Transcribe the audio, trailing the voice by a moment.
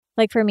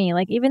Like for me,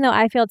 like even though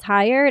I feel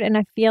tired and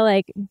I feel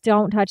like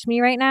don't touch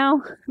me right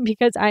now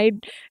because I've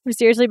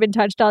seriously been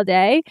touched all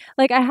day,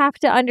 like I have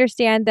to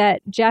understand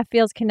that Jeff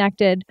feels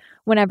connected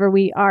whenever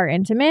we are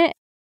intimate.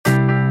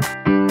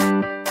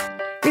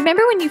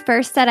 Remember when you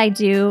first said I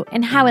do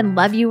and how in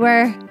love you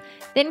were?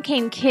 Then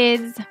came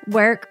kids,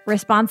 work,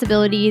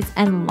 responsibilities,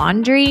 and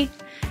laundry.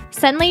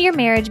 Suddenly your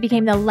marriage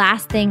became the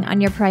last thing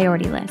on your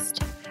priority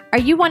list. Are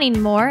you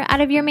wanting more out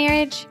of your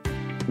marriage?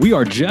 We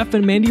are Jeff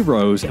and Mandy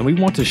Rose, and we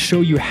want to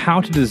show you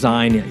how to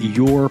design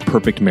your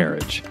perfect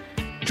marriage.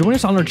 Join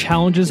us on our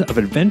challenges of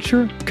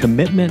adventure,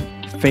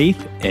 commitment,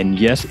 faith, and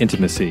yes,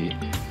 intimacy.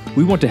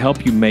 We want to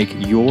help you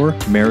make your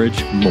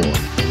marriage more.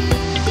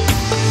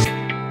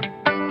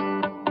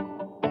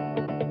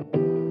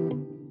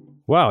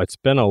 Wow, it's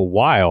been a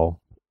while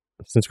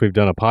since we've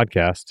done a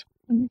podcast.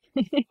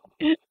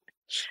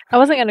 I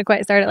wasn't going to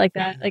quite start it like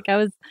that. Like I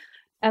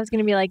was going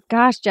to be like,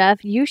 gosh,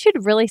 Jeff, you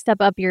should really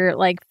step up your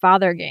like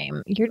father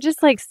game. You're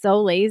just like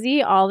so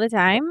lazy all the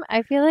time.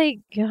 I feel like,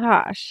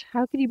 gosh,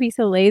 how could you be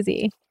so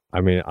lazy? I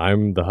mean,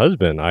 I'm the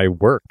husband. I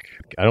work.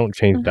 I don't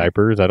change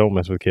diapers. I don't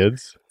mess with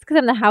kids. It's because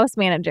I'm the house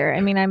manager.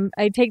 I mean,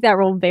 I take that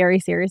role very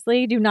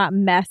seriously. Do not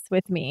mess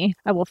with me.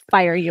 I will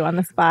fire you on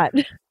the spot.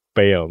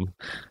 Bam.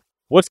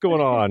 What's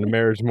going on,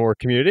 Marriage More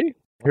community?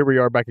 Here we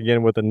are back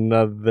again with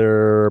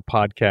another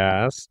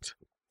podcast.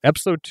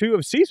 Episode 2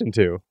 of season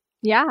 2.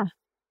 Yeah.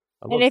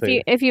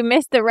 And if you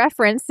missed the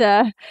reference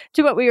to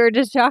what we were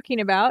just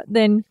talking about,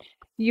 then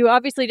you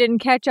obviously didn't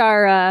catch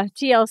our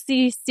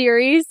TLC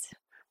series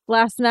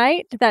last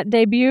night that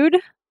debuted.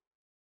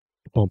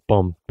 Bum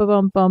bum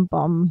bum bum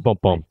bum bum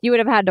bum. You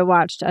would have had to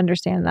watch to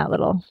understand that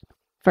little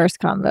first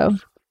combo.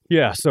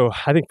 Yeah, so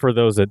I think for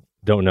those that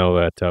don't know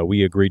that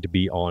we agreed to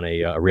be on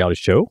a reality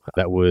show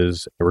that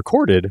was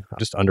recorded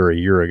just under a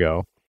year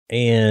ago.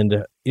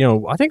 And, you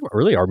know, I think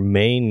really our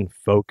main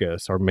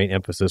focus, our main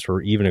emphasis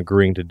for even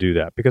agreeing to do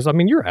that, because, I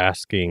mean, you're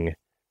asking,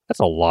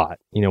 that's a lot.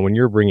 You know, when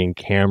you're bringing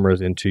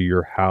cameras into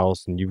your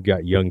house and you've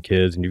got young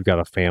kids and you've got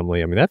a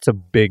family, I mean, that's a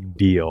big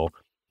deal.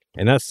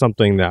 And that's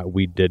something that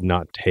we did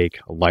not take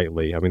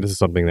lightly. I mean, this is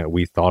something that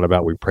we thought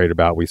about, we prayed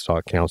about, we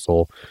sought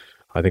counsel.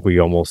 I think we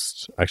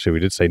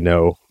did say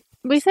no.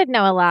 We said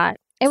no a lot.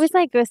 It was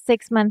like a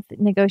 6-month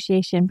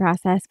negotiation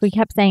process. We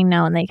kept saying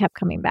no and they kept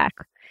coming back.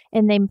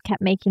 And they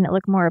kept making it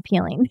look more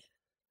appealing.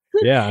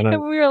 Yeah. And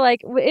we were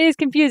like, it is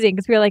confusing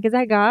because we were like, is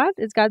that God?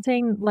 Is God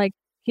saying like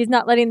he's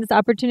not letting this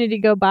opportunity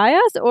go by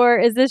us? Or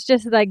is this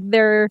just like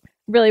they're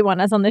really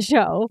want us on the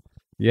show?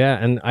 Yeah.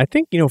 And I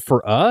think, you know,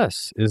 for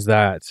us is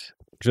that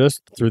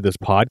just through this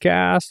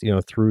podcast, you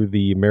know, through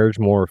the Marriage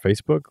More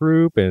Facebook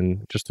group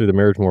and just through the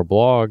Marriage More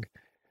blog,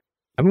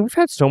 I mean, we've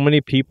had so many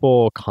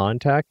people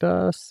contact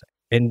us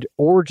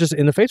or just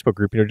in the Facebook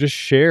group, you know, just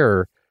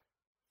share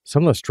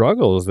some of the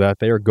struggles that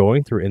they are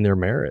going through in their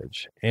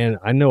marriage. And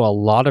I know a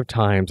lot of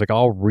times, like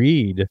I'll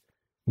read, you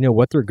know,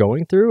 what they're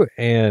going through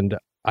and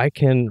I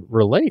can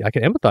relate, I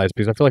can empathize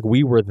because I feel like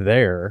we were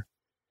there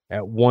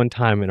at one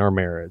time in our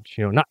marriage.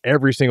 You know, not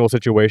every single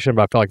situation,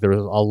 but I feel like there was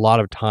a lot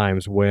of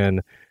times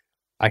when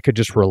I could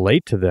just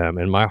relate to them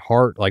and my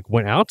heart like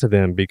went out to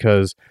them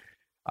because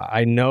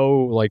I know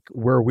like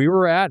where we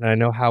were at and I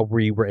know how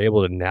we were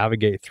able to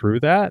navigate through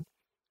that.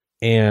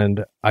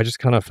 And I just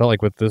kind of felt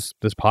like with this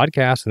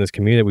podcast and this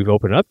community that we've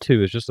opened up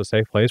to is just a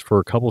safe place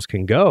where couples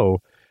can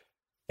go.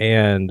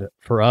 And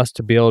for us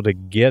to be able to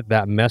get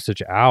that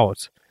message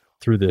out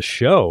through this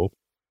show,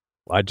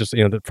 I just,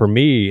 you know, for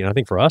me, and I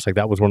think for us, like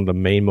that was one of the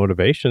main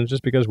motivations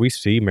just because we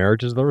see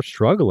marriages that are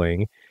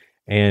struggling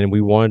and we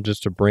wanted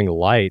just to bring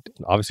light.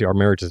 Obviously, our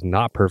marriage is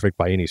not perfect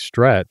by any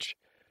stretch,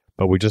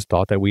 but we just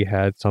thought that we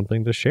had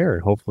something to share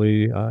and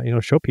hopefully, you know,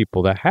 show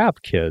people that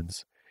have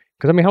kids.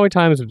 Because, I mean, how many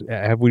times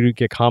have we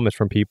get comments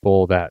from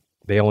people that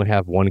they only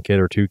have 1 kid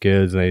or 2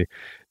 kids and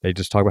they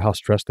just talk about how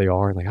stressed they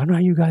are and like, I don't know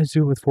how you guys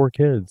do it with 4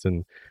 kids.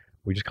 And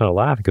we just kind of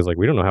laugh because like,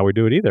 we don't know how we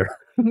do it either.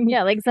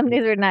 Yeah, like some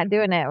days we're not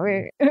doing it.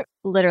 We're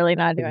literally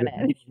not doing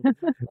it.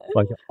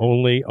 Like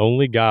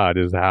only God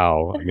is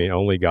how, I mean,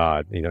 only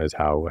God, you know, is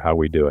how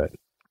we do it.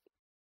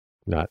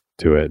 Not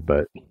to it,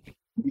 but.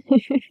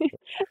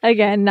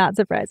 Again, not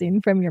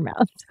surprising from your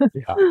mouth.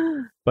 Yeah.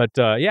 But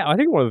yeah, I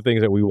think one of the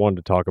things that we wanted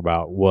to talk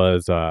about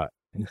was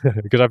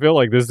because I feel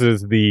like this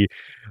is it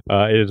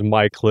is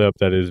my clip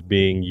that is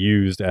being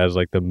used as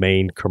like the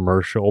main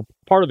commercial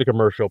part of the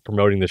commercial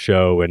promoting the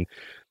show. And,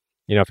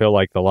 you know, I feel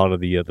like a lot of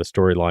the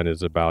storyline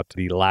is about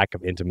the lack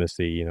of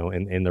intimacy, you know,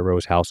 in the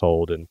Rose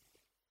household. And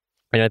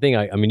I think,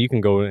 I mean, you can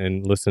go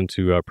and listen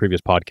to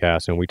previous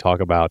podcasts and we talk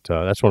about,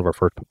 that's one of our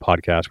first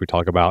podcasts. We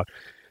talk about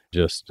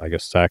just, I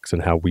guess, sex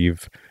and how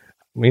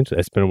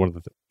it's been one of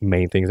the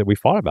main things that we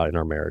fought about in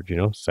our marriage, you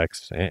know,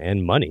 sex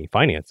and money,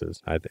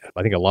 finances. I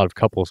think a lot of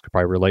couples could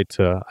probably relate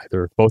to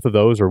either both of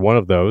those or one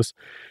of those,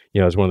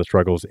 you know, as one of the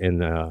struggles in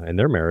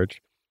their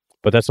marriage.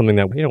 But that's something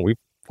that, you know, we've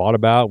fought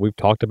about, we've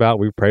talked about,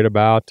 we've prayed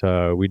about.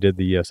 We did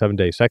the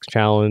 7-day sex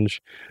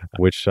challenge,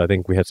 which I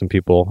think we had some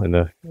people in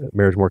the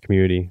Marriage More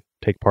community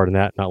take part in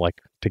that, not like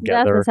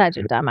together. That's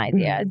such a dumb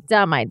idea.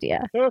 Dumb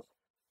idea.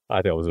 I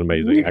thought it was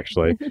amazing,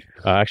 actually.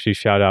 Actually,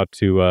 shout out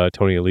to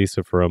Tony and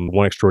Lisa from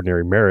One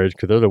Extraordinary Marriage,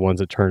 because they're the ones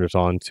that turned us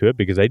on to it,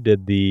 because they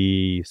did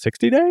the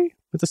 60-day?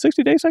 It's a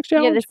 60-day sex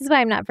challenge? Yeah, this is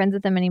why I'm not friends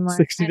with them anymore.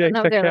 60-day I don't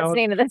know if they're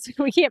listening to this.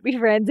 We can't be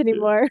friends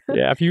anymore.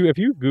 Yeah, if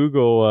you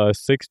Google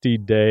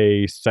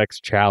 60-day sex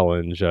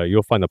challenge,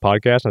 you'll find the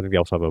podcast. I think they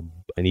also have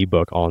an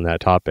ebook on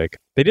that topic.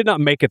 They did not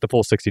make it the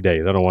full 60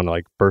 days. I don't want to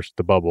like burst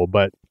the bubble,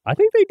 but I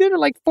think they did it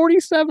like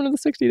 47 of the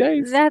 60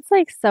 days. That's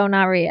like so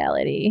not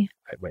reality.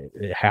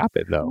 It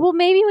happened though. Well,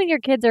 maybe when your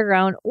kids are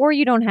grown or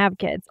you don't have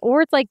kids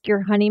or it's like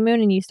your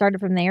honeymoon and you started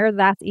from there,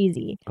 that's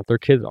easy. But their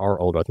kids are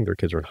older. I think their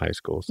kids are in high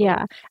school. So.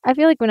 Yeah. I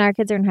feel like when our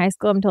kids are in high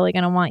school, I'm totally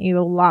going to want you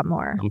a lot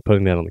more. I'm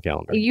putting that on the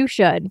calendar. You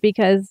should,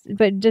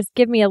 but just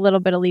give me a little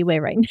bit of leeway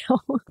right now.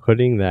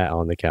 Putting that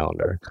on the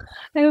calendar.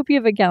 I hope you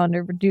have a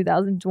calendar for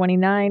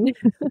 2029.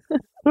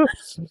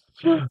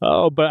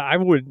 Oh, but I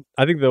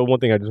think the one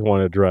thing I just want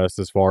to address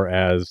as far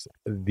as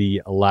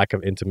the lack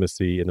of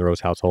intimacy in the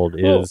Rose household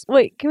is...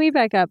 Wait, can we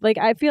back up? Like,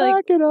 I feel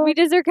like we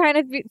just are kind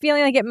of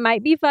feeling like it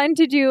might be fun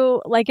to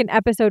do like an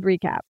episode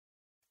recap.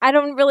 I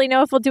don't really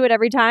know if we'll do it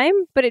every time,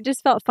 but it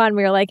just felt fun.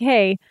 We were like,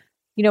 hey,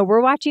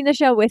 we're watching the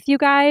show with you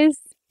guys.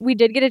 We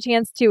did get a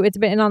chance to. It's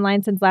been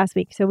online since last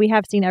week, so we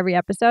have seen every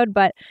episode,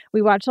 but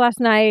we watched last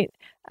night.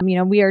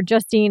 We are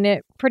just seeing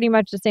it pretty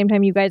much the same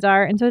time you guys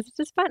are, and so it's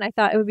just fun. I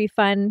thought it would be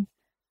fun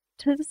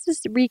to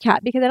just recap,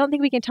 because I don't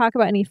think we can talk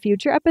about any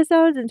future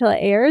episodes until it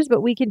airs,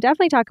 but we can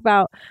definitely talk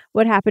about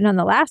what happened on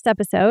the last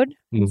episode.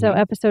 Mm-hmm. So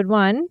episode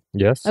 1.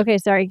 Yes. Okay,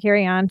 sorry,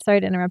 carry on.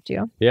 Sorry to interrupt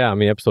you. Yeah,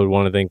 episode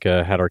 1, I think,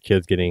 had our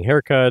kids getting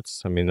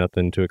haircuts.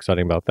 Nothing too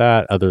exciting about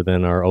that, other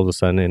than our oldest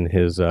son and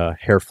his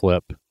hair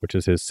flip, which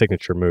is his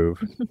signature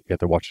move. You have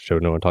to watch the show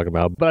to know what I'm talking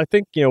about. But I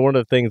think, one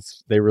of the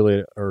things they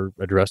really are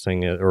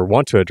addressing or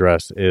want to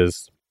address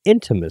is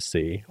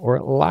intimacy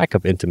or lack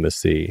of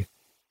intimacy.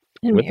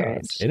 In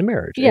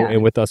marriage, yeah.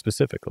 and with us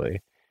specifically.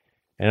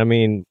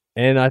 And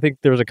and I think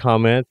there was a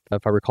comment,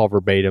 if I recall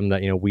verbatim,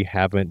 that, we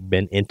haven't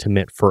been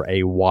intimate for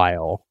a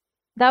while.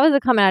 That was a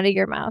comment out of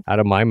your mouth. Out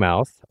of my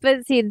mouth.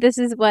 But see, this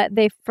is what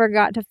they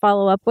forgot to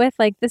follow up with.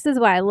 Like, this is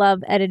why I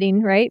love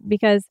editing, right?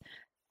 Because,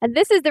 and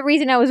this is the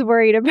reason I was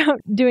worried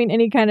about doing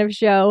any kind of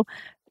show,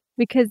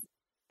 because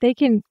they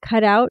can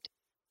cut out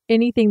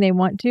anything they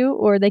want to,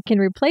 or they can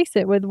replace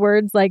it with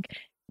words like,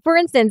 for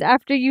instance,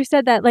 after you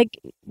said that, like,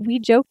 we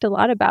joked a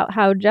lot about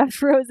how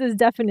Jeff Rose's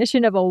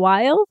definition of a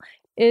while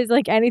is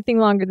like anything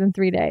longer than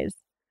 3 days.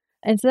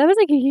 And so that was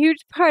like a huge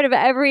part of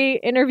every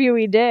interview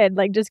we did,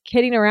 like just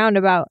kidding around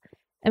about,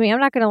 I'm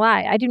not going to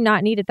lie, I do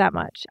not need it that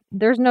much.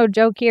 There's no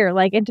joke here.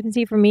 Like,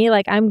 intimacy for me,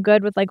 like, I'm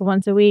good with like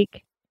once a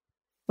week.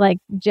 Like,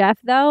 Jeff,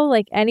 though,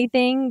 like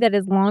anything that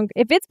is long,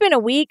 if it's been a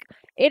week,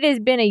 it has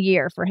been a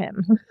year for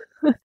him.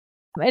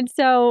 And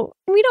so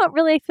we don't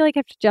really feel like I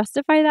have to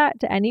justify that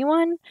to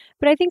anyone.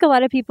 But I think a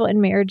lot of people in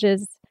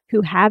marriages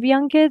who have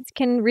young kids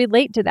can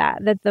relate to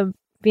that the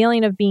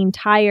feeling of being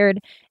tired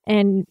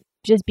and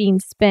just being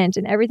spent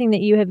and everything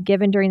that you have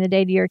given during the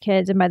day to your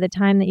kids. And by the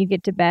time that you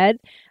get to bed,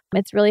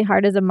 it's really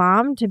hard as a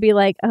mom to be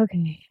like,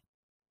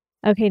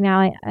 okay,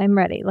 now I'm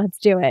ready. Let's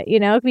do it,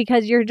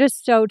 because you're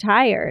just so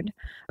tired.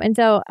 And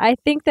so I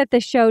think that the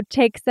show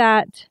takes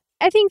that.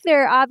 I think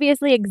they're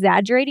obviously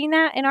exaggerating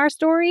that in our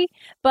story,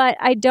 but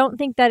I don't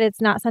think that it's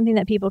not something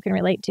that people can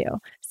relate to.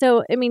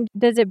 So,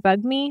 does it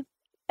bug me?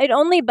 It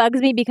only bugs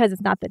me because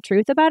it's not the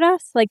truth about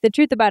us. Like, the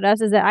truth about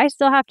us is that I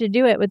still have to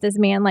do it with this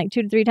man like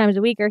 2 to 3 times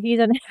a week or he's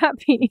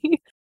unhappy.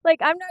 Like,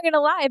 I'm not going to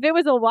lie. If it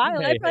was a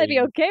while, I'd probably be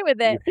okay with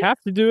it. You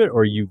have to do it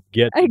or you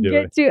get to do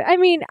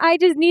it. I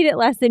just need it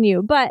less than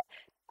you. But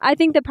I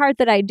think the part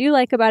that I do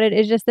like about it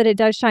is just that it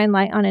does shine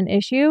light on an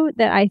issue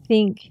that I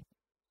think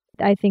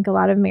a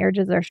lot of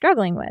marriages are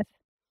struggling with.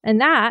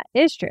 And that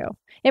is true.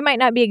 It might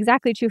not be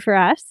exactly true for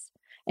us.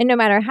 And no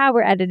matter how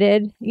we're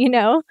edited,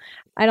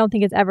 I don't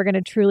think it's ever going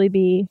to truly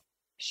be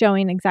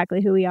showing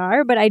exactly who we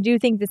are. But I do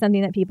think it's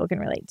something that people can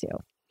relate to.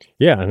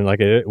 Yeah. And like,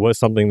 it was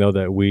something, though,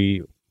 that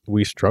we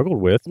struggled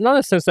with. Not in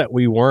the sense that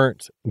we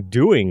weren't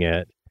doing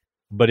it,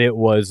 but it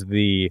was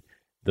the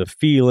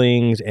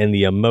feelings and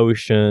the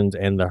emotions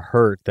and the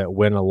hurt that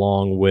went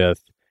along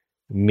with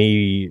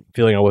me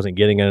feeling I wasn't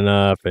getting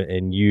enough,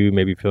 and you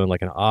maybe feeling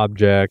like an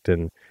object.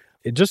 And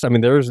it just,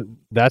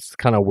 that's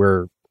kind of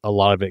where a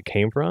lot of it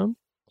came from.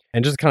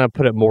 And just kind of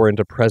put it more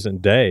into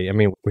present day.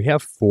 We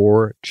have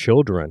 4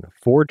 children,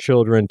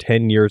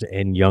 10 years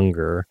and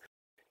younger.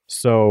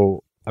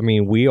 So,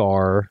 we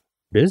are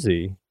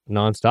busy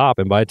nonstop.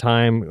 And by the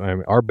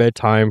time, our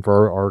bedtime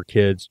for our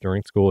kids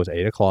during school is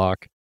 8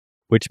 o'clock,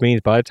 which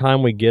means by the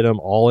time we get them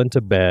all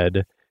into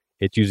bed,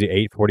 it's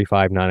usually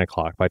 8:45, 9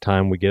 o'clock. By the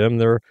time we get them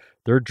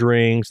their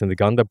drinks and they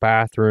gone to the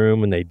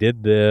bathroom and they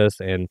did this,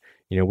 and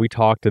we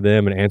talk to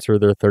them and answer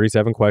their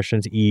 37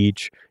 questions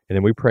each, and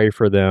then we pray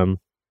for them.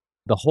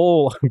 The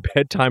whole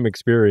bedtime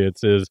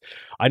experience is,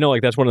 I know,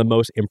 like, that's one of the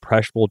most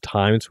impressionable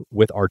times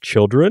with our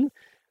children,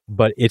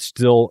 but it's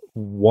still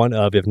one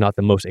of, if not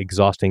the most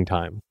exhausting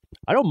time.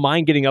 I don't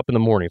mind getting up in the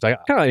mornings. I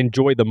kind of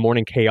enjoy the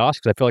morning chaos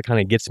because I feel like it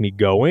kind of gets me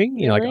going.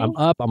 Really? Like, I'm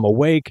up, I'm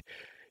awake.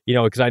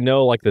 because I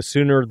know like the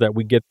sooner that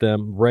we get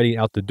them ready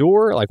out the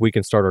door, like we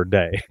can start our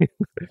day.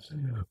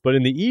 But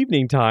in the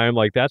evening time,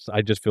 like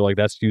I just feel like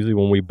that's usually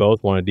when we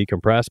both want to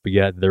decompress, but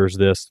yet there's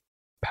this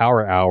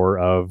power hour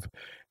of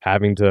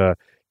having to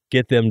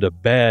get them to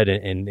bed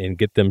and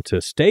get them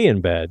to stay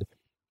in bed.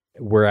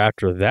 Where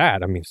after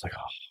that, I mean, it's like,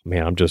 oh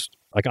man,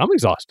 I'm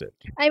exhausted.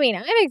 I mean,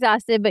 I'm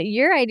exhausted, but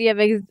your idea of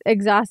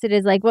exhausted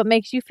is like what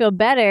makes you feel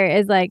better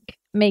is like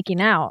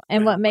making out.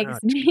 And what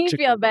makes me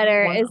feel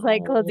better is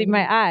like closing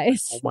my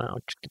eyes.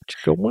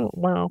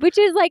 Wow. Which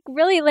is like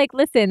really like,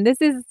 listen, this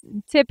is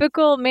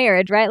typical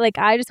marriage, right? Like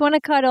I just want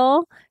to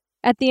cuddle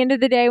at the end of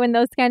the day when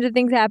those kinds of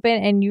things happen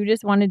and you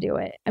just want to do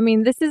it. I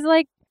mean, this is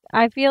like,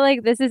 I feel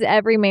like this is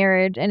every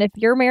marriage. And if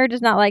your marriage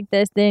is not like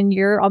this, then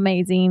you're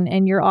amazing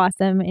and you're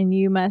awesome and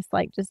you must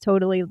like just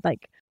totally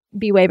like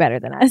be way better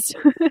than us.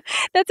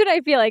 That's what I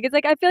feel like. It's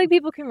like, I feel like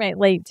people can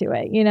relate to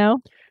it, you know?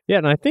 Yeah.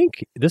 And I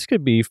think this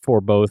could be for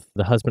both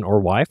the husband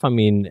or wife. I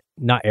mean,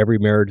 not every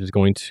marriage is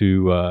going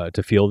to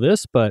feel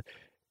this, but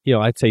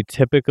I'd say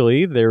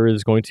typically there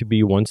is going to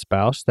be one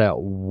spouse that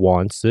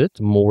wants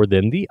it more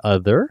than the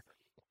other.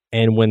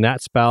 And when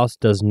that spouse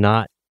does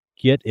not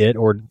get it,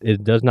 or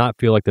it does not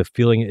feel like the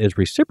feeling is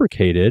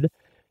reciprocated,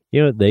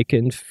 they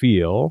can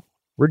feel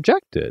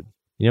rejected,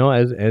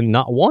 and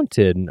not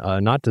wanted,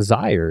 not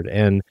desired.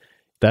 And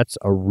that's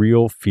a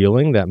real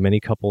feeling that many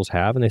couples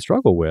have and they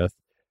struggle with.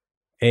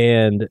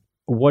 And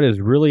what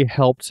has really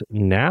helped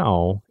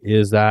now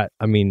is that,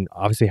 I mean,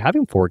 obviously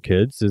having 4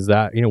 kids is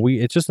that,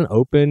 it's just an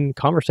open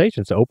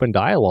conversation. It's an open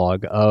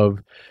dialogue of,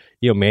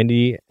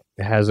 Mandy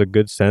has a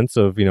good sense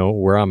of,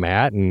 where I'm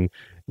at, and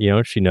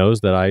she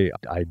knows that I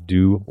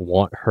do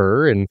want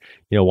her and,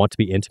 want to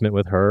be intimate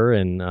with her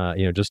and,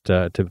 just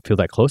to feel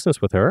that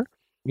closeness with her.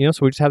 So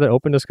we just have that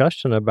open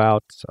discussion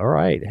about, all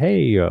right,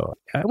 hey,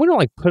 we don't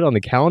like put it on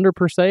the calendar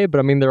per se, but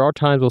I mean, there are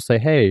times we'll say,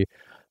 hey,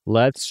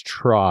 let's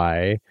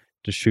try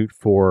to shoot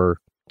for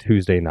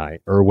Tuesday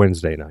night or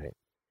Wednesday night.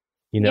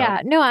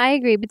 Yeah, no, I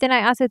agree. But then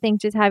I also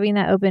think just having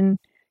that open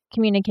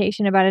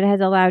communication about it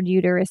has allowed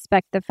you to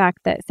respect the fact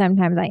that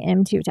sometimes I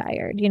am too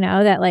tired,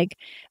 that like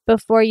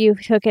before you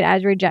took it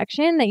as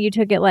rejection, that you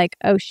took it like,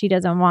 oh, she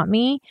doesn't want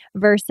me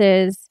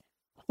versus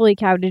holy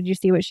cow, did you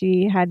see what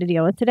she had to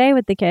deal with today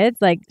with the kids?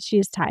 Like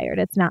she's tired.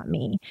 It's not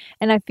me.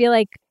 And I feel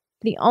like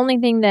the only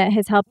thing that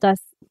has helped us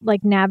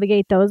like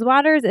navigate those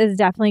waters is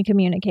definitely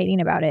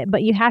communicating about it.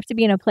 But you have to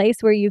be in a place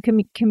where you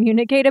can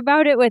communicate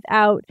about it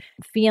without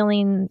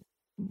feeling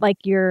like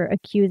you're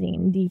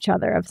accusing each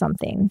other of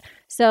something.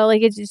 So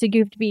like it's just,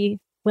 you have to be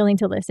willing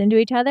to listen to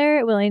each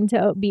other, willing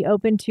to be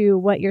open to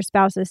what your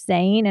spouse is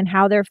saying and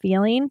how they're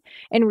feeling,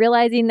 and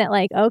realizing that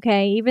like,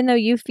 okay, even though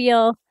you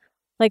feel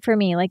like, for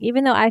me, like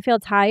even though I feel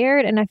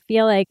tired and I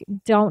feel like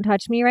don't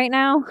touch me right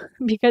now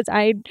because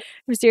I've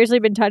seriously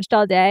been touched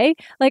all day,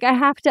 like I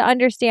have to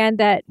understand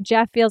that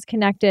Jeff feels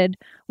connected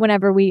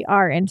whenever we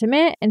are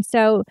intimate. And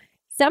so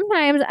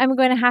sometimes I'm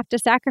going to have to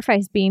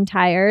sacrifice being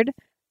tired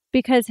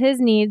because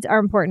his needs are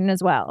important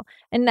as well.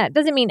 And that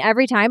doesn't mean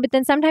every time, but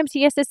then sometimes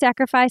he has to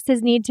sacrifice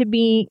his need to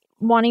be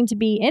wanting to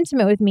be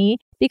intimate with me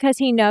because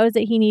he knows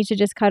that he needs to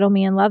just cuddle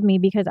me and love me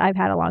because I've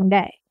had a long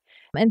day.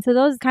 And so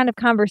those kind of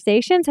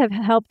conversations have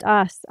helped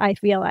us, I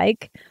feel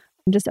like,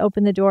 just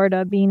open the door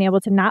to being able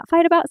to not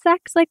fight about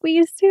sex like we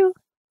used to.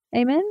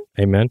 Amen.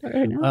 Amen.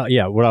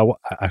 Yeah.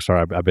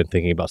 Sorry, I've been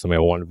thinking about something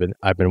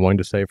I've been wanting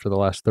to say for the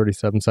last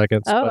 37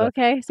 seconds. Oh, but,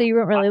 okay. So you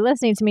weren't really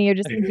listening to me. You're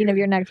just thinking of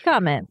your next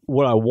comment.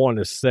 What I want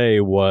to say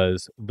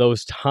was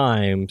those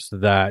times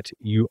that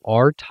you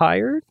are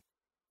tired,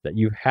 that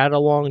you've had a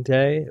long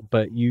day,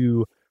 but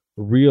you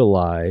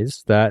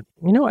realize that,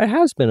 it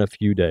has been a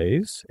few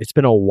days. It's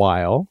been a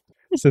while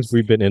since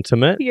we've been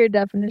intimate. Your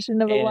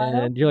definition of a while.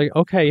 And you're like,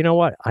 okay, you know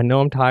what? I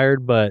know I'm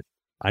tired, but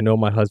I know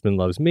my husband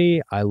loves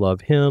me. I love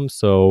him.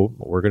 So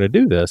we're going to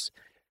do this.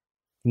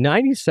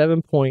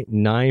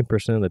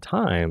 97.9% of the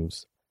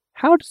times,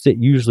 how does it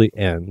usually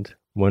end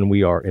when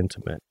we are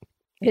intimate?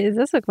 Is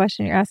this a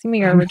question you're asking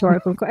me or a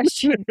rhetorical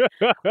question?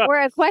 Or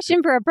a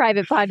question for a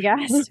private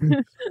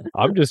podcast?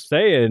 I'm just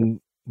saying,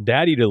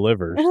 Daddy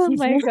delivers. Oh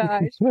my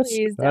gosh,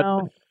 please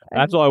don't.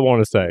 That's all I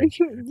want to say. That's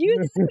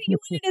what you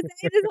wanted to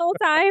say this whole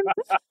time?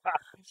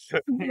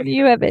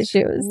 You have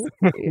issues.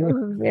 You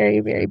have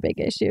very, very big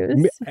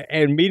issues.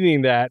 And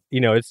meaning that,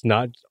 it's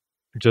not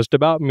just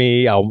about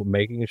me. I'm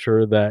making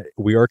sure that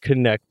we are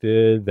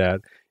connected,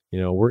 that,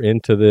 we're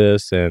into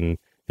this and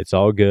it's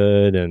all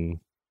good. And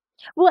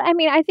well, I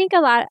mean, I think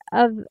a lot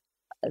of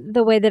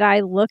the way that I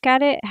look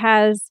at it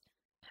has,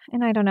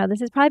 and I don't know,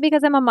 this is probably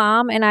because I'm a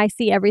mom and I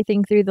see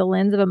everything through the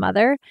lens of a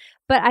mother,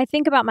 but I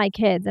think about my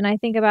kids and I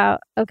think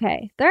about,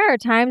 okay, there are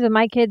times when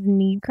my kids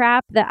need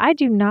crap that I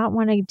do not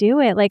want to do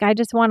it. Like, I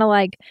just want to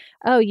like,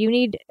 oh, you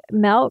need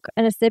milk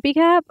and a sippy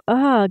cup?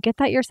 Oh, get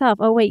that yourself.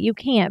 Oh, wait, you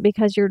can't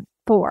because you're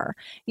 4,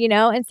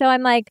 And so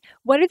I'm like,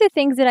 what are the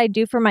things that I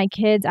do for my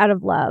kids out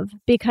of love?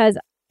 Because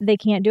they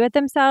can't do it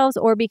themselves,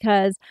 or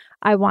because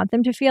I want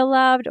them to feel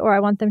loved, or I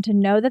want them to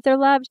know that they're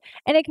loved.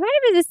 And it kind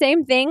of is the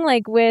same thing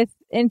like with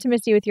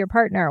intimacy with your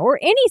partner or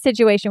any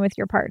situation with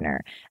your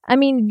partner. I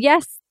mean,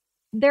 yes,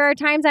 there are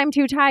times I'm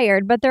too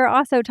tired, but there are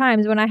also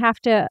times when I have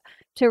to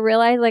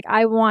realize like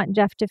I want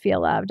Jeff to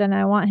feel loved and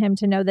I want him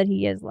to know that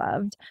he is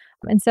loved.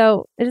 And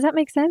so does that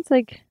make sense?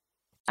 Like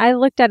I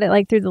looked at it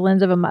like through the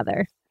lens of a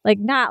mother, like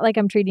not like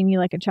I'm treating you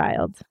like a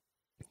child.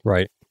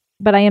 Right.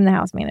 But I am the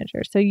house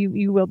manager, so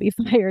you will be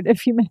fired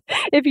if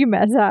you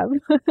mess up.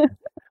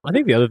 I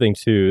think the other thing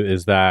too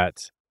is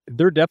that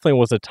there definitely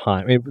was a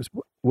time, it was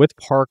with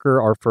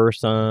Parker, our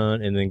first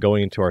son, and then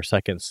going into our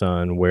second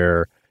son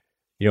where,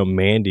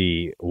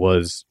 Mandy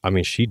was,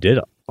 she did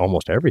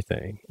almost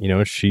everything.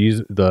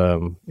 She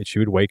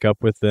would wake up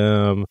with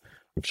them.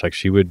 It's like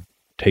she would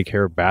take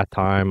care of bath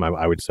time.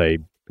 I would say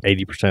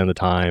 80% of the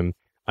time.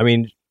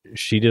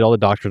 She did all the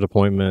doctor's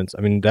appointments.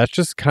 That's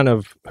just kind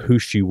of who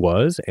she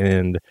was,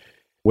 and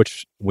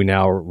which we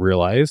now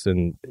realize,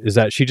 and is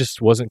that she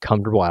just wasn't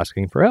comfortable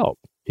asking for help.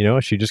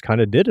 She just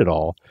kind of did it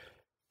all.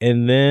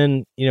 And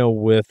then,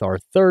 with our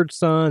third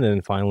son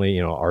and finally,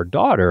 our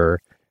daughter,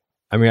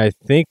 I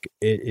think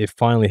it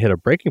finally hit a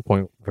breaking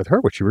point with her,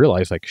 where she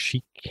realized like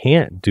she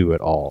can't do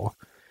it all.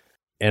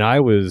 And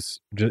it was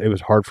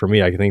hard for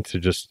me, I think, to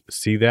just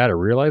see that or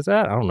realize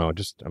that. I don't know,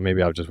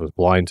 maybe I just was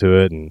blind to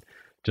it, and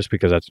just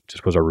because that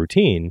just was our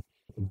routine.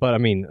 But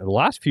the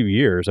last few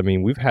years,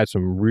 we've had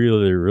some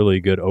really, really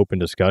good open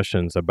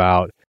discussions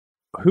about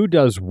who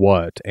does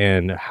what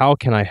and how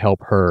can I help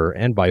her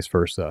and vice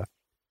versa.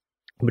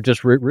 But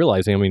just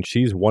realizing,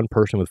 she's one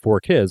person with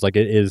 4 kids. Like,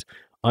 it is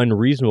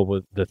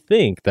unreasonable to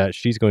think that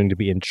she's going to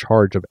be in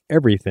charge of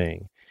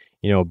everything,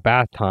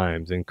 bath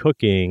times and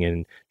cooking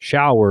and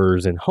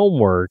showers and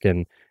homework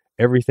and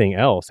everything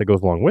else that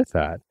goes along with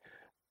that.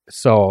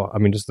 So,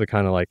 just to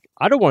kind of like,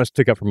 I don't want to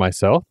stick up for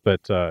myself,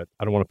 but I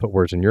don't want to put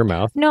words in your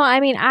mouth. No,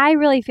 I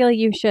really feel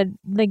you should,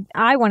 like,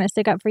 I want to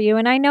stick up for you.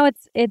 And I know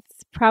it's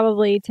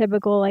probably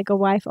typical, like a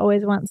wife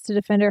always wants to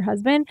defend her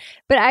husband,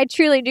 but I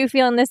truly do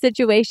feel in this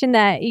situation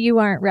that you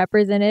aren't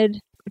represented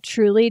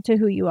truly to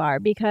who you are,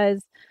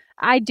 because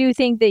I do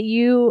think that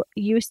you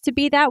used to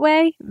be that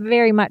way,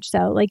 very much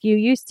so. Like, you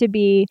used to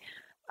be,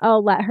 oh,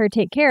 let her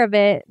take care of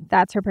it.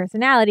 That's her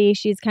personality.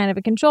 She's kind of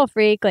a control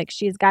freak. Like,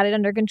 she's got it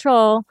under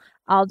control.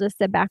 I'll just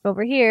sit back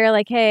over here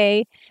like,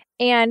 hey.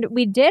 And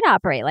we did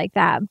operate like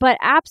that. But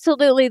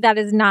absolutely, that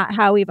is not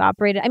how we've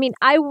operated.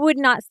 I would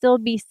not still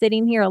be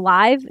sitting here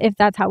alive if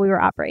that's how we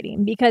were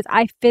operating, because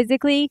I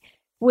physically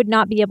would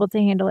not be able to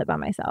handle it by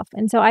myself.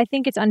 And so I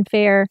think it's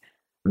unfair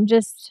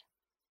just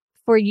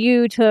for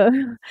you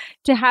to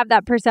have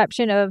that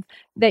perception of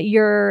that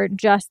you're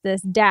just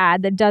this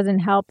dad that doesn't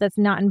help, that's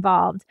not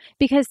involved.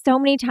 Because so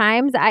many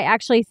times I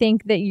actually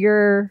think that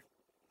you're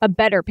a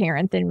better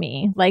parent than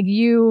me. Like,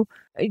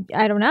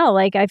 I don't know,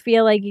 like, I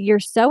feel like you're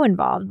so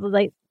involved.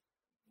 Like,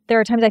 there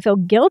are times I feel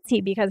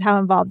guilty because how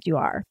involved you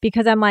are,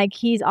 because I'm like,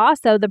 he's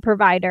also the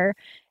provider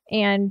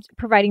and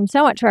providing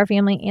so much for our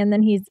family, and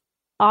then he's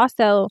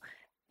also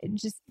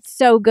just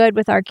so good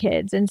with our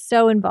kids and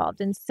so involved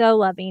and so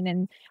loving,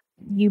 and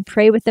you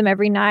pray with them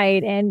every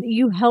night and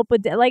you help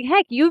with it. Like,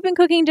 heck, you've been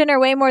cooking dinner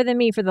way more than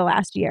me for the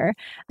last year.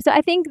 So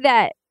I think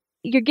that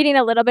you're getting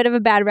a little bit of a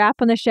bad rap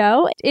on the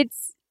show.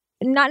 It's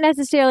not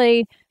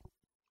necessarily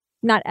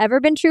not ever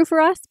been true for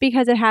us,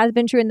 because it has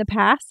been true in the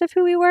past of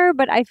who we were.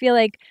 But I feel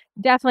like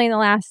definitely in the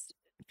last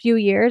few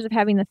years of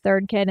having the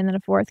third kid and then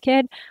a fourth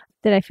kid,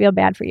 that I feel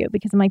bad for you,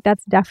 because I'm like,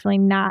 that's definitely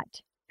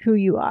not who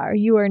you are.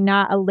 You are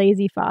not a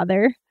lazy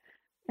father.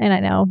 And I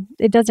know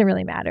it doesn't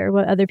really matter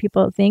what other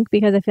people think,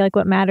 because I feel like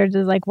what matters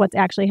is like what's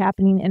actually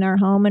happening in our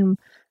home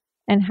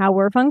and how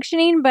we're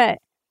functioning. But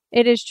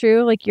it is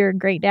true, like, you're a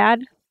great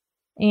dad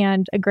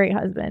and a great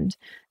husband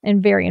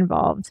and very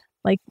involved.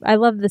 Like, I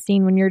love the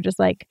scene when you're just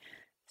like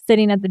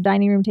sitting at the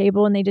dining room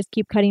table and they just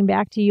keep cutting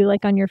back to you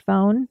like on your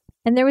phone.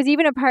 And there was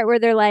even a part where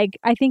they're like,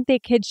 I think the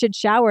kids should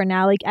shower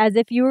now, like as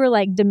if you were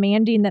like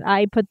demanding that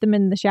I put them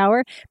in the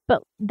shower.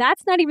 But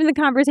that's not even the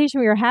conversation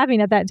we were having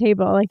at that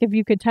table. Like, if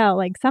you could tell,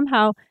 like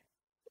somehow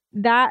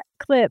that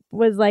clip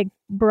was like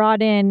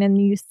brought in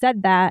and you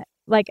said that,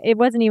 like it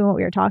wasn't even what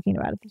we were talking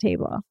about at the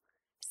table.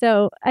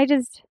 So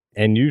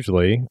and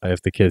usually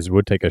if the kids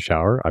would take a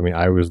shower,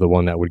 I was the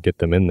one that would get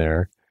them in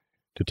there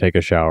to take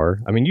a shower.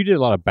 You did a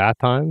lot of bath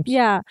times.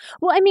 Yeah.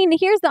 Well,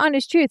 here's the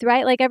honest truth,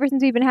 right? Like, ever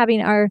since we've been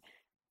having our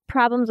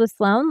problems with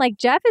Sloan, like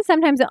Jeff is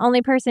sometimes the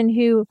only person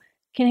who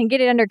can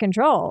get it under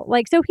control.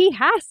 Like, so he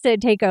has to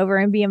take over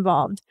and be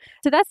involved.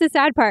 So that's the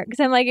sad part,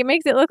 because I'm like, it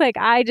makes it look like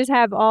I just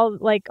have all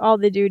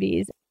the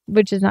duties,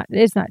 which is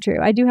it's not true.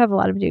 I do have a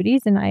lot of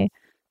duties, and I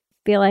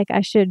feel like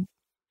I should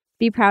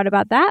be proud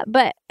about that.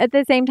 But at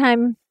the same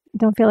time,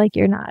 don't feel like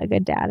you're not a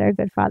good dad or a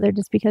good father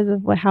just because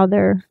of how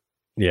they're.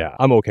 Yeah,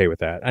 I'm okay with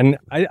that. And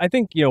I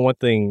think, one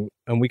thing,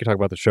 and we can talk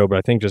about the show, but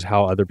I think just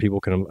how other people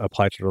can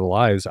apply to their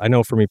lives. I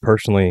know for me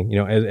personally,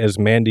 as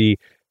Mandy,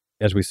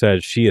 as we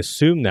said, she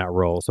assumed that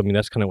role. So,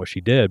 that's kind of what she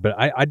did. But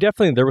I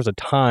definitely, there was a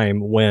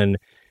time when,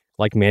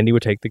 like, Mandy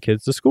would take the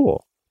kids to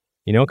school,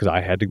 because I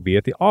had to be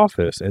at the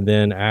office. And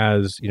then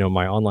as,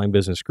 my online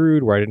business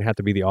grew, where I didn't have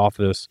to be the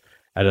office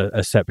at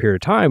a set period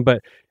of time,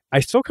 but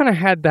I still kind of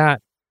had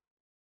that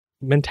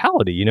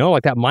mentality, you know,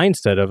 like that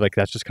mindset of like,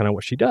 that's just kind of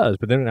what she does.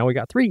 But then now we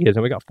got 3 kids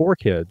and we got 4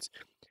 kids.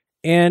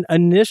 And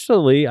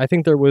initially, I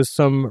think there was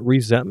some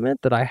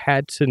resentment that I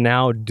had to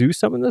now do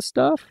some of this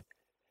stuff.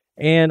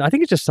 And I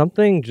think it's just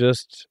something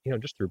just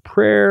through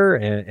prayer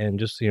and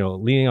just,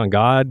 leaning on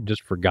God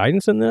just for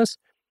guidance in this.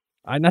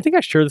 And I think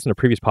I shared this in a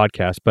previous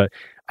podcast, but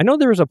I know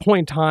there was a point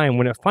in time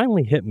when it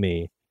finally hit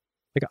me,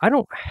 like, I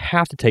don't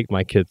have to take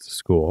my kids to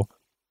school.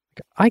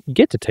 Like, I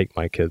get to take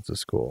my kids to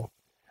school.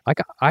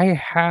 Like, I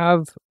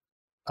have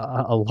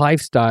a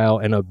lifestyle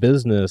and a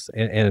business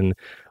and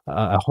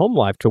a home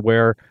life to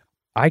where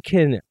I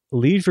can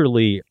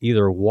leisurely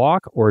either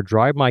walk or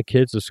drive my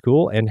kids to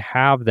school and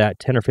have that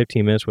 10 or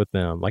 15 minutes with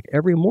them, like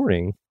every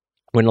morning,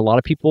 when a lot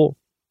of people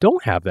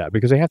don't have that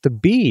because they have to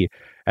be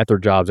at their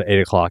jobs at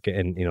 8 o'clock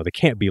and, they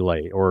can't be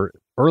late or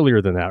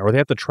earlier than that, or they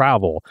have to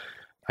travel.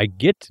 I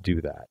get to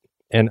do that.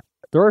 And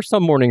there are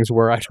some mornings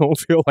where I don't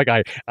feel like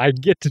I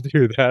get to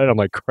do that. And I'm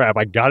like, crap,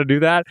 I got to do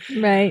that.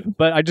 Right.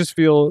 But I just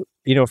feel,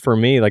 for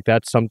me, like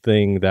that's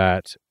something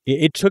that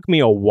it took me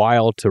a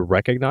while to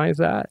recognize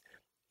that.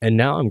 And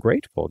now I'm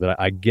grateful that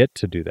I get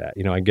to do that.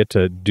 I get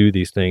to do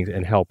these things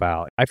and help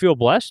out. I feel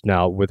blessed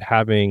now with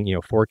having,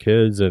 4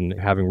 kids and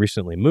having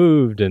recently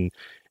moved and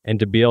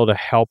to be able to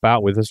help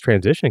out with this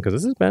transition, because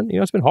this has been,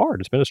 it's been hard.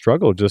 It's been a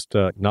struggle just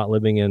not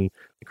living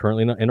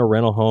currently in a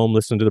rental home.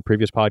 Listen to the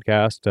previous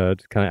podcast to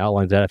kind of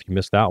outlines that if you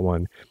missed that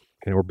one.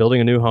 And we're building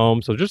a new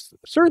home. So just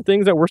certain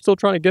things that we're still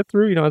trying to get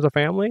through, as a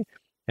family.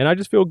 And I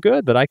just feel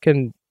good that I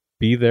can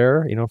be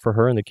there, for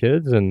her and the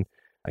kids and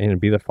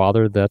be the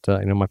father that,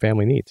 my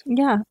family needs.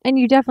 Yeah. And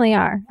you definitely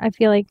are. I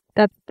feel like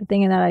that's the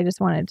thing that I just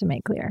wanted to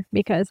make clear,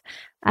 because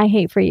I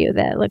hate for you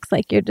that it looks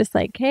like you're just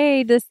like,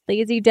 hey, this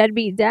lazy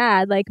deadbeat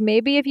dad. Like,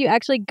 maybe if you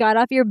actually got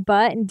off your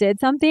butt and did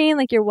something,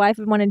 like, your wife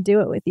would want to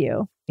do it with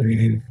you.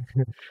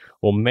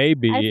 Well,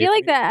 maybe. I feel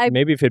like that.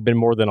 Maybe if it had been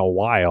more than a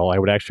while, I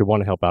would actually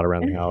want to help out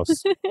around the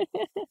house.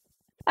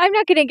 I'm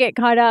not going to get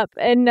caught up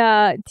in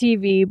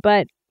TV,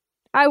 but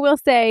I will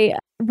say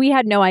we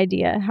had no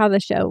idea how the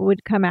show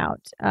would come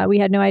out. We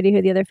had no idea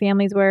who the other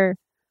families were.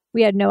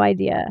 We had no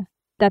idea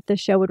that the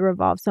show would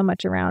revolve so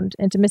much around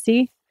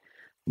intimacy.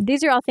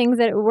 These are all things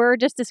that we're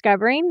just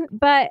discovering,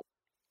 but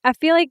I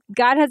feel like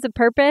God has a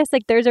purpose.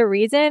 Like, there's a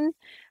reason.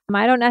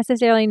 I don't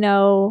necessarily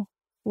know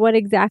what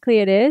exactly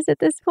it is at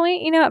this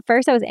point. At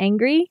first I was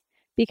angry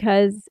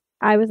because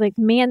I was like,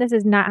 man, this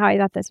is not how I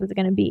thought this was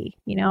going to be.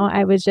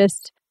 I was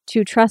just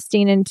too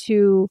trusting and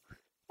too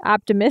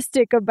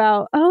optimistic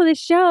about, this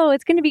show,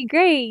 it's going to be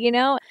great,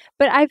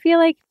 But I feel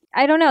like,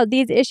 I don't know,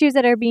 these issues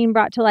that are being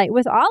brought to light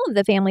with all of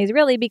the families,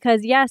 really,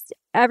 because yes,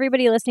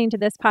 everybody listening to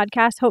this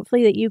podcast,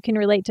 hopefully that you can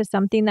relate to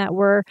something that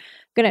we're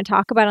going to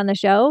talk about on the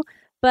show.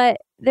 But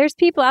there's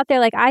people out there,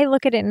 like, I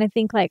look at it and I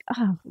think like,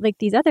 oh, like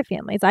these other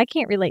families, I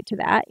can't relate to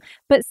that.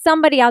 But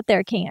somebody out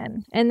there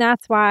can. And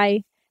that's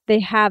why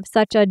they have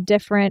such a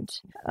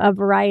different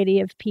variety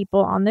of people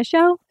on the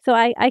show. So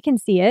I can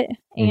see it.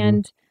 Mm-hmm.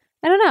 And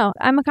I don't know,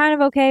 I'm kind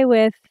of okay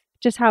with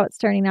just how it's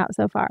turning out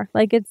so far.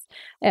 Like,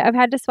 I've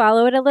had to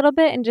swallow it a little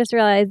bit and just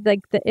realize like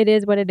that it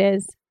is what it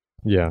is.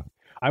 Yeah.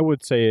 I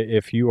would say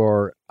if you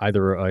are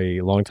either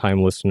a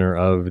longtime listener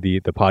of the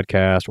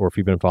podcast, or if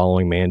you've been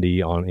following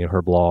Mandy on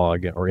her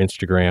blog or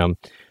Instagram,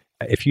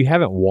 if you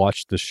haven't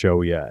watched the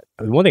show yet,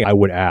 one thing I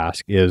would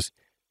ask is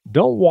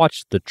don't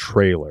watch the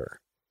trailer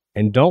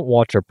and don't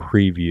watch a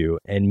preview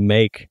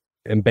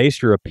and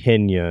base your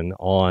opinion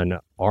on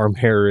our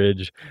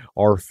marriage,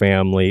 our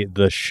family,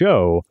 the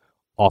show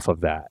off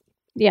of that.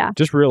 Yeah.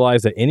 Just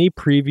realize that any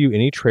preview,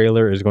 any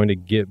trailer is going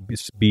to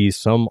be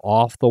some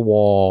off the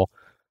wall,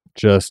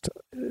 just,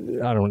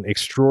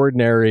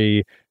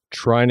 extraordinary,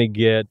 trying to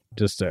get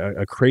just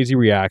a crazy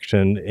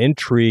reaction,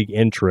 intrigue,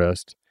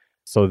 interest,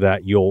 so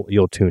that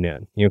you'll tune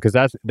in. Because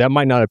that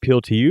might not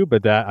appeal to you,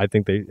 but that I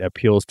think that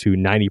appeals to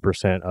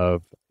 90%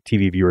 of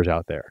TV viewers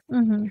out there.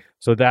 Mm-hmm.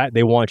 So that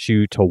they want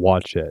you to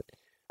watch it.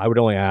 I would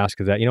only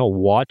ask is that,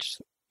 watch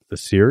the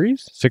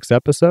series, 6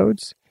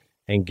 episodes,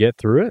 and get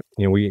through it.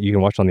 You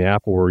can watch on the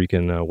app, or you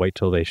can wait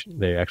till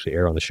they actually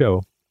air on the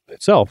show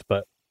itself.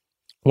 But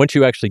once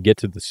you actually get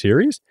to the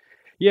series,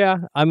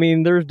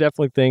 there's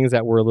definitely things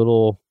that were a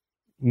little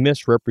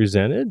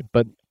misrepresented,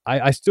 but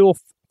I still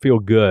feel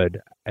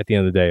good at the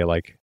end of the day.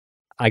 Like,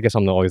 I guess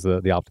I'm always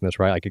the optimist,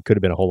 right? Like, it could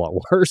have been a whole lot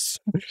worse.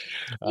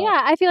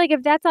 Yeah, I feel like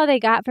if that's all they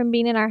got from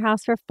being in our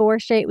house for 4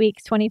 straight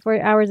weeks,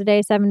 24 hours a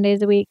day, 7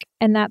 days a week,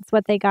 and that's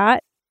what they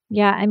got,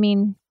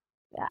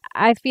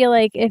 I feel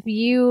like if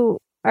you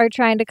are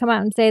trying to come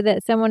out and say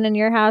that someone in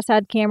your house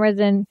had cameras,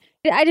 and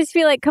I just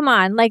feel like, come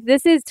on, like,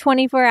 this is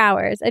 24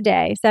 hours a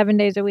day, 7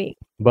 days a week.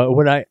 But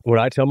what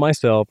I tell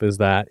myself is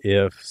that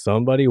if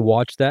somebody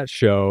watched that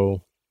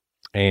show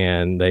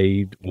and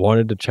they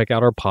wanted to check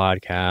out our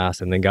podcast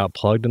and then got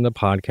plugged in the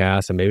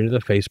podcast and maybe to the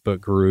Facebook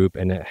group,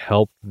 and it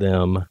helped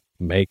them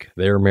make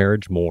their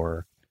marriage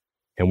more,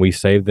 and we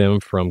saved them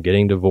from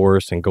getting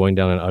divorced and going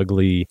down an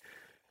ugly,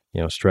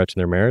 stretch in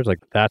their marriage, like,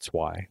 that's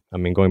why.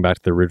 Going back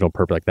to the original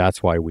purpose, like,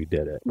 that's why we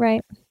did it.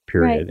 Right.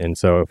 Period. Right. And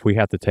so if we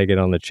have to take it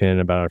on the chin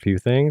about a few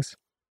things,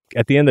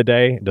 at the end of the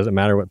day, it doesn't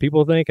matter what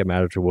people think. It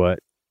matters what,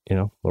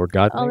 Lord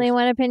God thinks. Only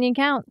one opinion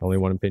counts. Only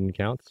one opinion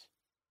counts.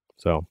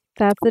 So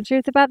that's the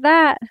truth about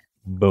that.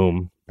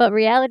 Boom. But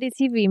reality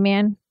TV,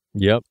 man.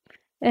 Yep.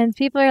 And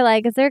people are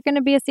like, is there going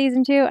to be a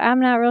season 2?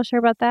 I'm not real sure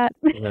about that.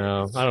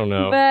 No, I don't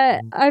know.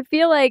 But I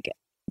feel like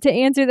to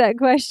answer that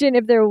question,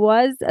 if there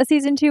was a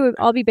season 2, it would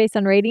all be based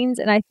on ratings.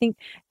 And I think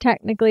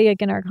technically,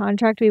 like in our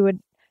contract, we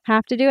would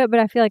have to do it. But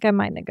I feel like I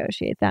might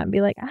negotiate that and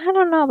be like, I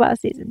don't know about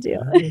season 2.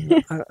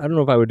 I don't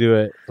know if I would do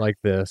it like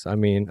this. I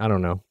mean, I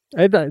don't know.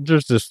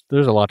 There's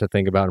a lot to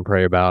think about and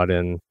pray about.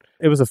 And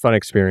it was a fun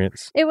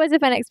experience. It was a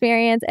fun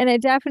experience. And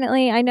it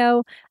definitely, I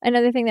know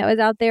another thing that was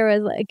out there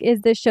was like,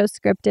 is this show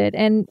scripted?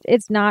 And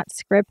it's not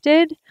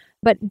scripted,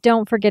 but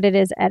don't forget it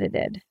is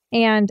edited.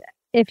 And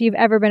if you've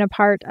ever been a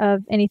part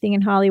of anything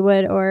in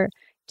Hollywood or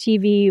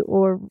TV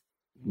or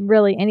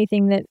really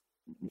anything that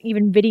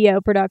even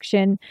video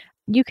production,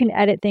 you can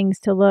edit things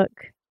to look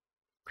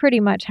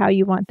pretty much how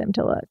you want them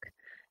to look.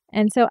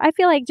 And so I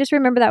feel like just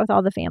remember that with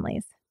all the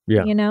families.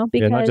 Yeah.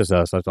 Because not just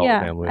us, that's all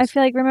the families. I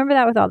feel like remember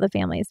that with all the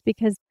families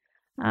because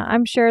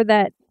I'm sure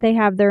that they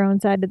have their own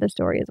side of the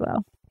story as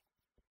well.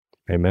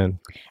 Amen.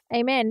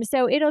 Amen.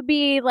 So it'll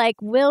be like,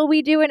 will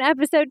we do an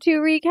episode 2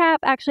 recap?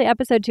 Actually,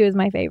 episode 2 is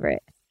my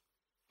favorite.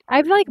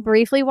 I've like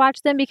briefly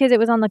watched them because it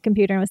was on the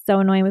computer and it was so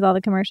annoying with all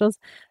the commercials,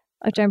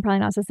 which I'm probably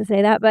not supposed to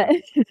say that, but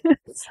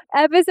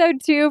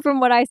episode 2 from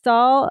what I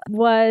saw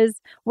was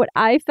what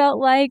I felt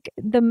like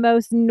the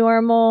most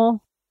normally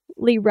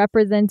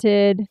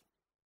represented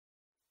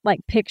like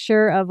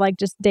picture of like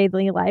just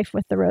daily life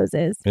with the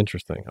roses.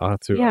 Interesting. I'll have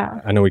to. Yeah.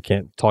 I know we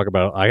can't talk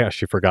about it. I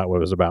actually forgot what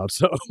it was about,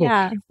 so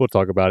we'll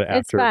talk about it after.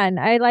 It's fun.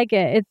 I like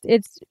it.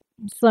 It's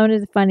Sloan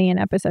is funny in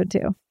episode 2.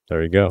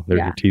 There you go.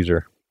 There's your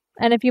teaser.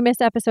 And if you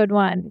missed episode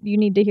 1, you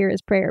need to hear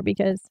his prayer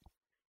because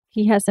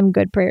he has some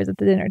good prayers at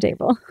the dinner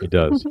table. He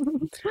does.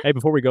 Hey,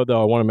 before we go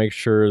though, I want to make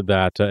sure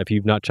that if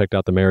you've not checked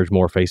out the Marriage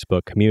More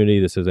Facebook community,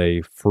 this is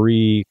a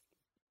free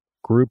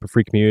group, a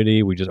free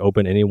community. We just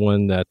open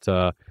anyone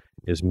that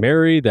is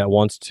married that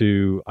wants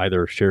to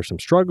either share some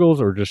struggles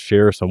or just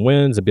share some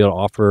wins and be able to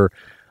offer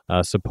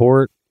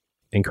support,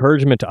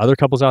 encouragement to other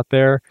couples out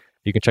there.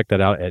 You can check that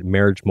out at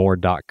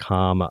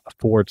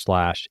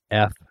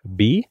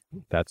marriagemore.com/FB.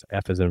 That's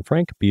F as in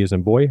Frank, B as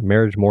in boy,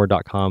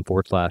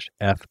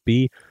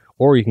 marriagemore.com/FB.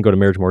 Or you can go to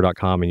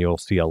marriagemore.com and you'll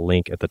see a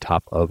link at the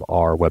top of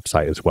our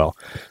website as well.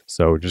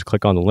 So just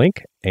click on the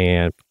link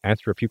and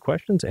answer a few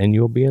questions and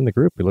you'll be in the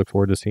group. We look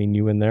forward to seeing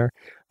you in there.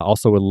 I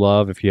also would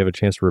love if you have a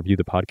chance to review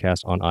the podcast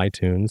on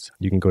iTunes.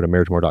 You can go to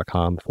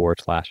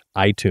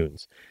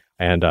marriagemore.com/iTunes.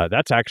 And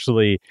that's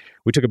actually,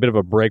 we took a bit of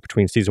a break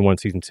between season 1 and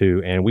season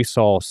 2, and we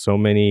saw so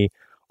many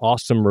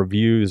awesome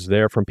reviews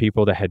there from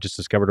people that had just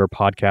discovered our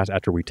podcast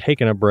after we'd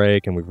taken a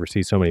break, and we've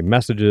received so many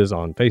messages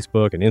on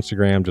Facebook and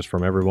Instagram just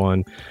from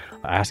everyone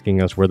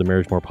asking us where the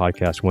Marriage More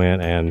podcast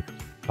went. And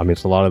I mean,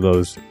 it's a lot of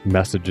those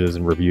messages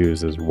and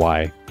reviews is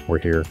why we're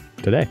here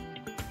today.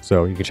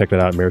 So you can check that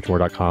out at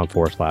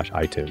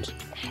marriagemore.com/iTunes.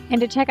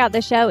 And to check out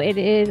the show, it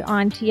is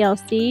on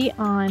TLC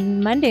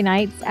on Monday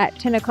nights at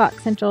 10 o'clock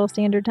Central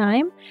Standard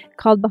Time,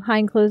 called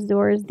Behind Closed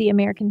Doors, The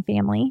American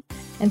Family.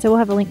 And so we'll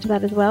have a link to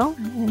that as well.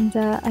 And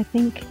I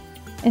think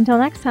until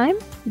next time,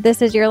 this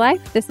is your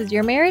life, this is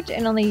your marriage,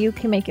 and only you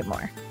can make it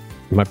more.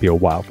 It might be a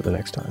while for the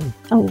next time.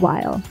 A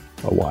while.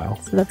 A while.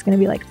 So that's going to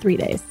be like 3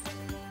 days.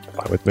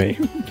 Fine with me.